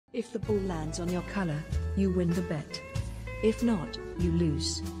If the ball lands on your color, you win the bet. If not, you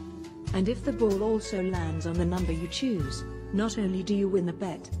lose. And if the ball also lands on the number you choose, not only do you win the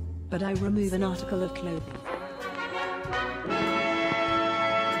bet, but I remove an article of clothing.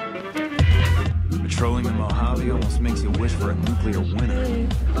 Patrolling the Mojave almost makes you wish for a nuclear winter.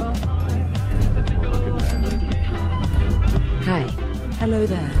 Hi. Hello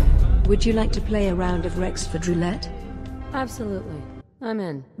there. Would you like to play a round of Rexford Roulette? Absolutely. I'm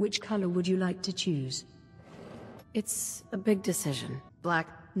in. Which color would you like to choose? It's a big decision. Black.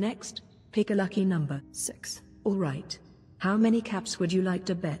 Next, pick a lucky number. 6. Alright. How many caps would you like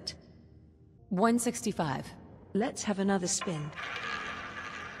to bet? 165. Let's have another spin.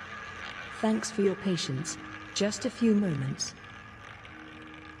 Thanks for your patience. Just a few moments.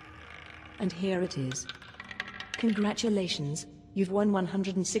 And here it is. Congratulations, you've won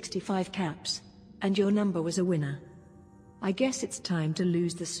 165 caps. And your number was a winner. I guess it's time to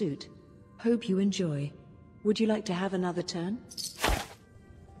lose the suit. Hope you enjoy. Would you like to have another turn?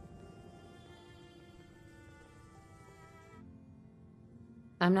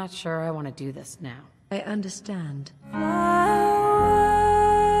 I'm not sure I want to do this now. I understand.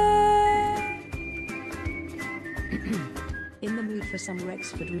 In the mood for some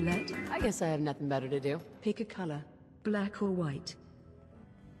Rexford Roulette? I guess I have nothing better to do. Pick a color, black or white.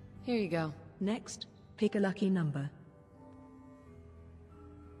 Here you go. Next, pick a lucky number.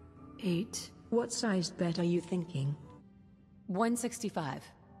 8. What size bet are you thinking? 165.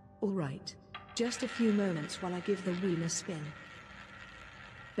 Alright. Just a few moments while I give the wheel a spin.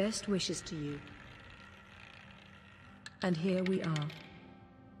 Best wishes to you. And here we are.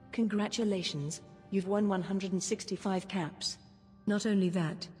 Congratulations, you've won 165 caps. Not only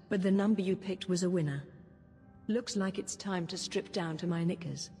that, but the number you picked was a winner. Looks like it's time to strip down to my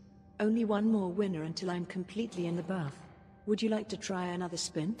knickers. Only one more winner until I'm completely in the bath. Would you like to try another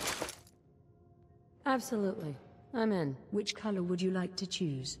spin? Absolutely. I'm in. Which color would you like to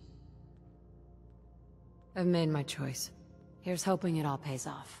choose? I've made my choice. Here's hoping it all pays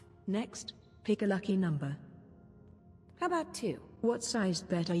off. Next, pick a lucky number. How about 2? What size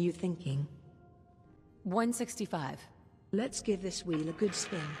bet are you thinking? 165. Let's give this wheel a good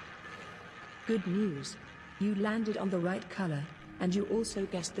spin. Good news. You landed on the right color, and you also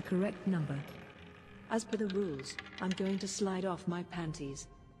guessed the correct number. As per the rules, I'm going to slide off my panties,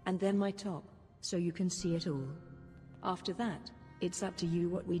 and then my top, so you can see it all. After that, it's up to you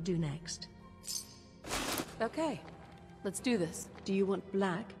what we do next. Okay, let's do this. Do you want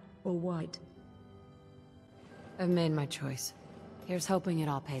black or white? I've made my choice. Here's hoping it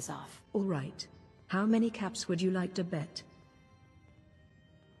all pays off. Alright. How many caps would you like to bet?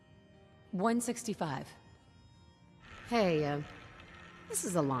 165. Hey, this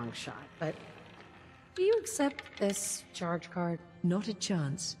is a long shot, but do you accept this charge card? Not a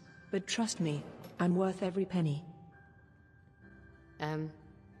chance. But trust me, I'm worth every penny.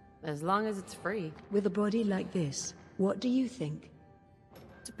 As long as it's free. With a body like this, what do you think?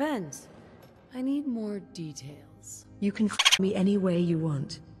 Depends. I need more details. You can f me any way you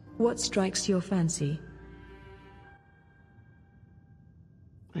want. What strikes your fancy?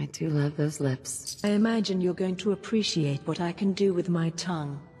 I do love those lips. I imagine you're going to appreciate what I can do with my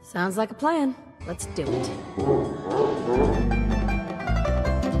tongue. Sounds like a plan. Let's do it.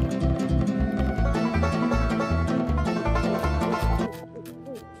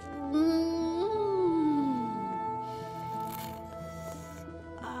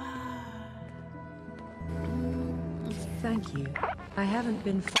 Thank you. I haven't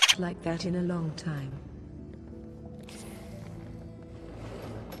been f***ed like that in a long time.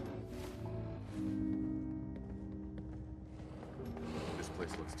 This place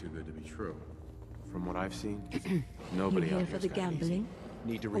looks too good to be true. From what I've seen, nobody You out here here for the gambling?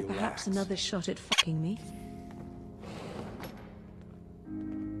 Need to Or relax. perhaps another shot at fucking me?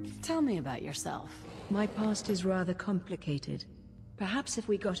 Tell me about yourself. My past is rather complicated. Perhaps if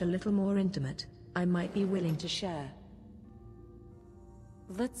we got a little more intimate, I might be willing to share.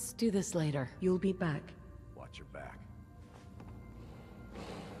 Let's do this later. You'll be back. Watch your back.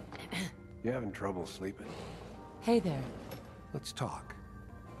 You having trouble sleeping? Hey there. Let's talk.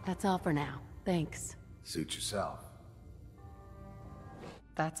 That's all for now. Thanks. Suit yourself.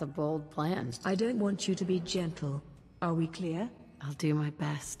 That's a bold plan. I don't want you to be gentle. Are we clear? I'll do my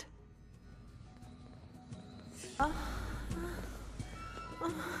best.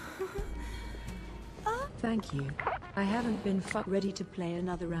 Thank you. I haven't been ready to play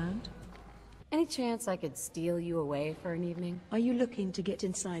another round. Any chance I could steal you away for an evening? Are you looking to get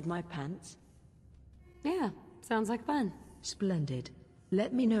inside my pants? Yeah, sounds like fun. Splendid.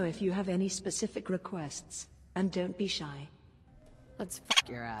 Let me know if you have any specific requests, and don't be shy. Let's fuck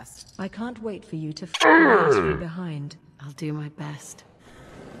your ass. I can't wait for you to f my ass from behind. I'll do my best.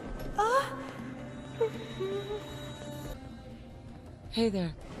 Hey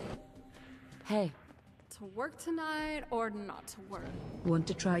there. Hey. To work tonight or not to work? Want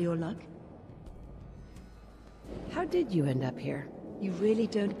to try your luck? How did you end up here? You really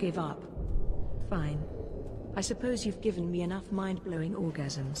don't give up. Fine. I suppose you've given me enough mind-blowing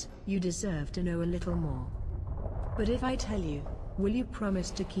orgasms. You deserve to know a little more. But if I tell you, will you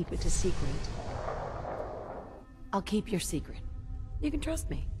promise to keep it a secret? I'll keep your secret. You can trust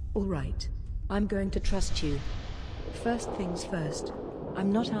me. All right. I'm going to trust you. First things first.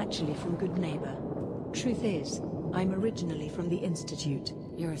 I'm not actually from Good Neighbor. Truth is, I'm originally from the Institute.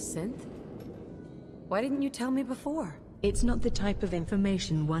 You're a synth? Why didn't you tell me before? It's not the type of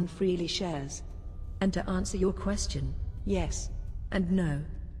information one freely shares. And to answer your question, yes and no.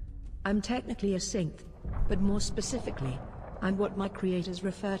 I'm technically a synth, but more specifically, I'm what my creators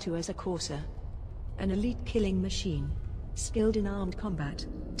refer to as a Corsair. An elite killing machine, skilled in armed combat,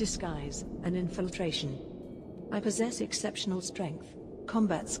 disguise, and infiltration. I possess exceptional strength,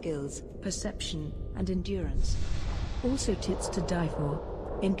 combat skills, perception, and endurance. Also tits to die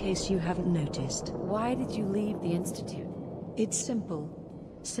for, in case you haven't noticed. Why did you leave the Institute? It's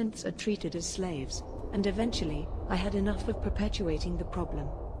simple. Synths are treated as slaves, and eventually, I had enough of perpetuating the problem.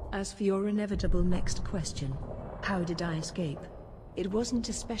 As for your inevitable next question, how did I escape? It wasn't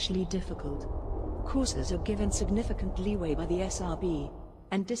especially difficult. Corsairs are given significant leeway by the SRB,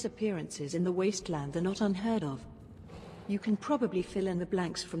 and disappearances in the wasteland are not unheard of. You can probably fill in the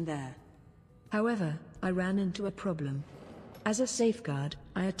blanks from there. However, I ran into a problem. As a safeguard,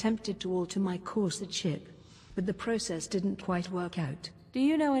 I attempted to alter my Corsair chip, but the process didn't quite work out. Do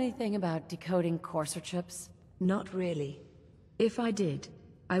you know anything about decoding Corsair chips? Not really. If I did,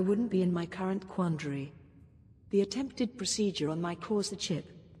 I wouldn't be in my current quandary. The attempted procedure on my Corsair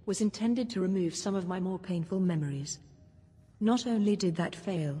chip was intended to remove some of my more painful memories. Not only did that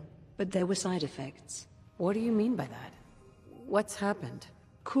fail, but there were side effects. What do you mean by that? What's happened?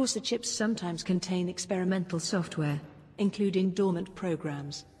 Corsair chips sometimes contain experimental software, including dormant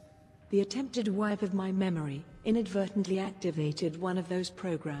programs. The attempted wipe of my memory inadvertently activated one of those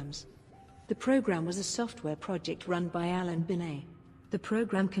programs. The program was a software project run by Alan Binet. The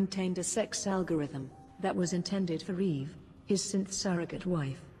program contained a sex algorithm that was intended for Eve, his synth surrogate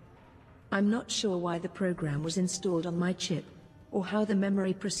wife. I'm not sure why the program was installed on my chip, or how the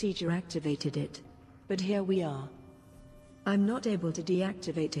memory procedure activated it, but here we are. I'm not able to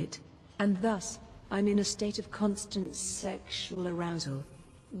deactivate it, and thus, I'm in a state of constant sexual arousal.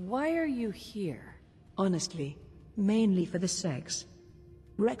 Why are you here? Honestly, mainly for the sex.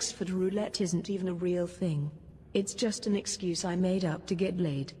 Rexford roulette isn't even a real thing. It's just an excuse I made up to get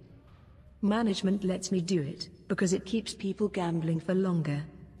laid. Management lets me do it, because it keeps people gambling for longer.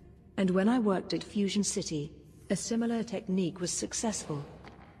 And when I worked at Fusion City, a similar technique was successful.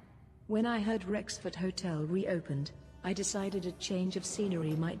 When I heard Rexford Hotel reopened, I decided a change of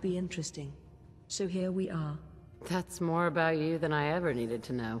scenery might be interesting. So here we are. That's more about you than I ever needed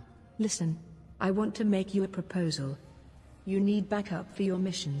to know. Listen, I want to make you a proposal. You need backup for your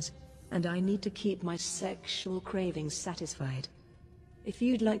missions, and I need to keep my sexual cravings satisfied. If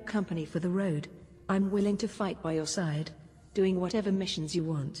you'd like company for the road, I'm willing to fight by your side, doing whatever missions you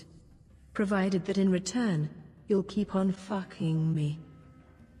want. Provided that in return, you'll keep on fucking me.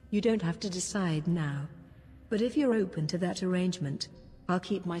 You don't have to decide now. But if you're open to that arrangement, I'll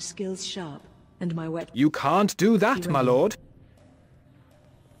keep my skills sharp, and my weapons. You can't do that, my lord.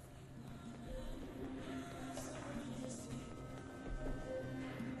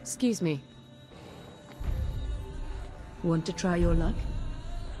 Excuse me. Want to try your luck?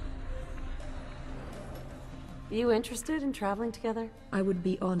 You interested in traveling together? I would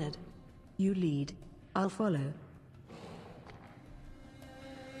be honored. You lead. I'll follow.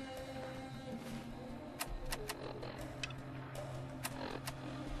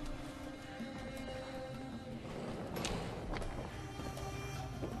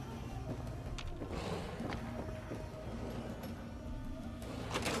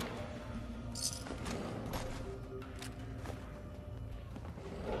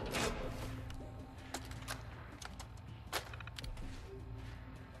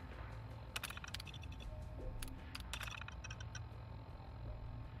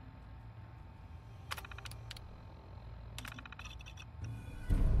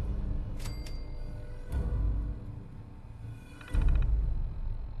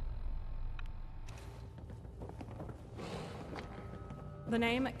 The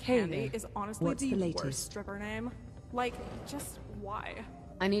name Candy is honestly What's the latest? worst stripper name. Like, just why?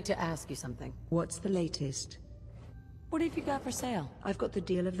 I need to ask you something. What's the latest? What have you got for sale? I've got the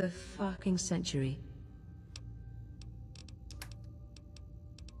deal of the fucking century.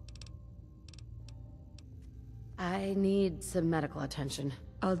 I need some medical attention.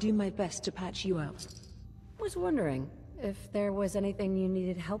 I'll do my best to patch you up. Was wondering if there was anything you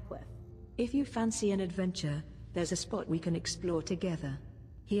needed help with. If you fancy an adventure, there's a spot we can explore together.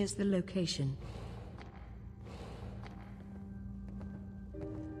 Here's the location.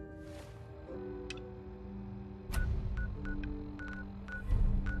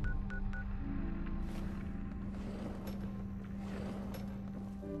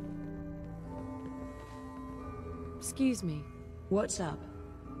 Excuse me. What's up?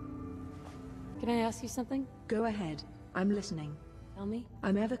 Can I ask you something? Go ahead. I'm listening. Tell me.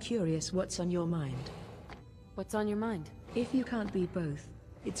 I'm ever curious what's on your mind. What's on your mind? If you can't be both,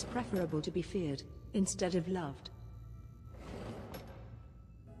 it's preferable to be feared instead of loved.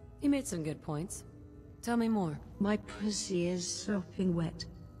 You made some good points. Tell me more. My pussy is sopping wet.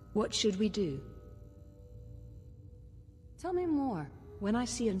 What should we do? Tell me more. When I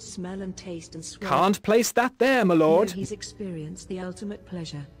see and smell and taste and swear... Can't place that there, my lord. He's experienced the ultimate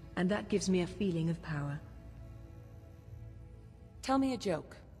pleasure, and that gives me a feeling of power. Tell me a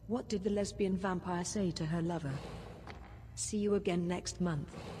joke. What did the lesbian vampire say to her lover? See you again next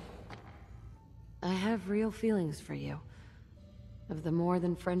month. I have real feelings for you. Of the more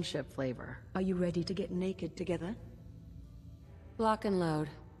than friendship flavor. Are you ready to get naked together? Lock and load.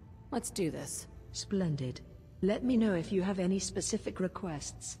 Let's do this. Splendid. Let me know if you have any specific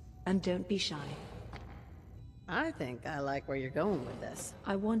requests, and don't be shy. I think I like where you're going with this.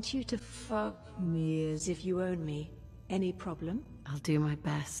 I want you to fuck me as if you own me. Any problem? I'll do my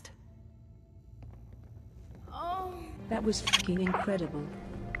best. Oh. That was fucking incredible.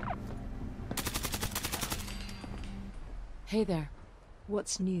 Hey there.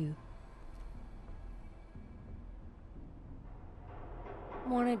 What's new?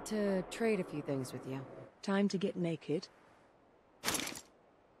 Wanted to trade a few things with you. Time to get naked?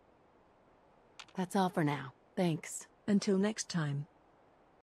 That's all for now. Thanks. Until next time.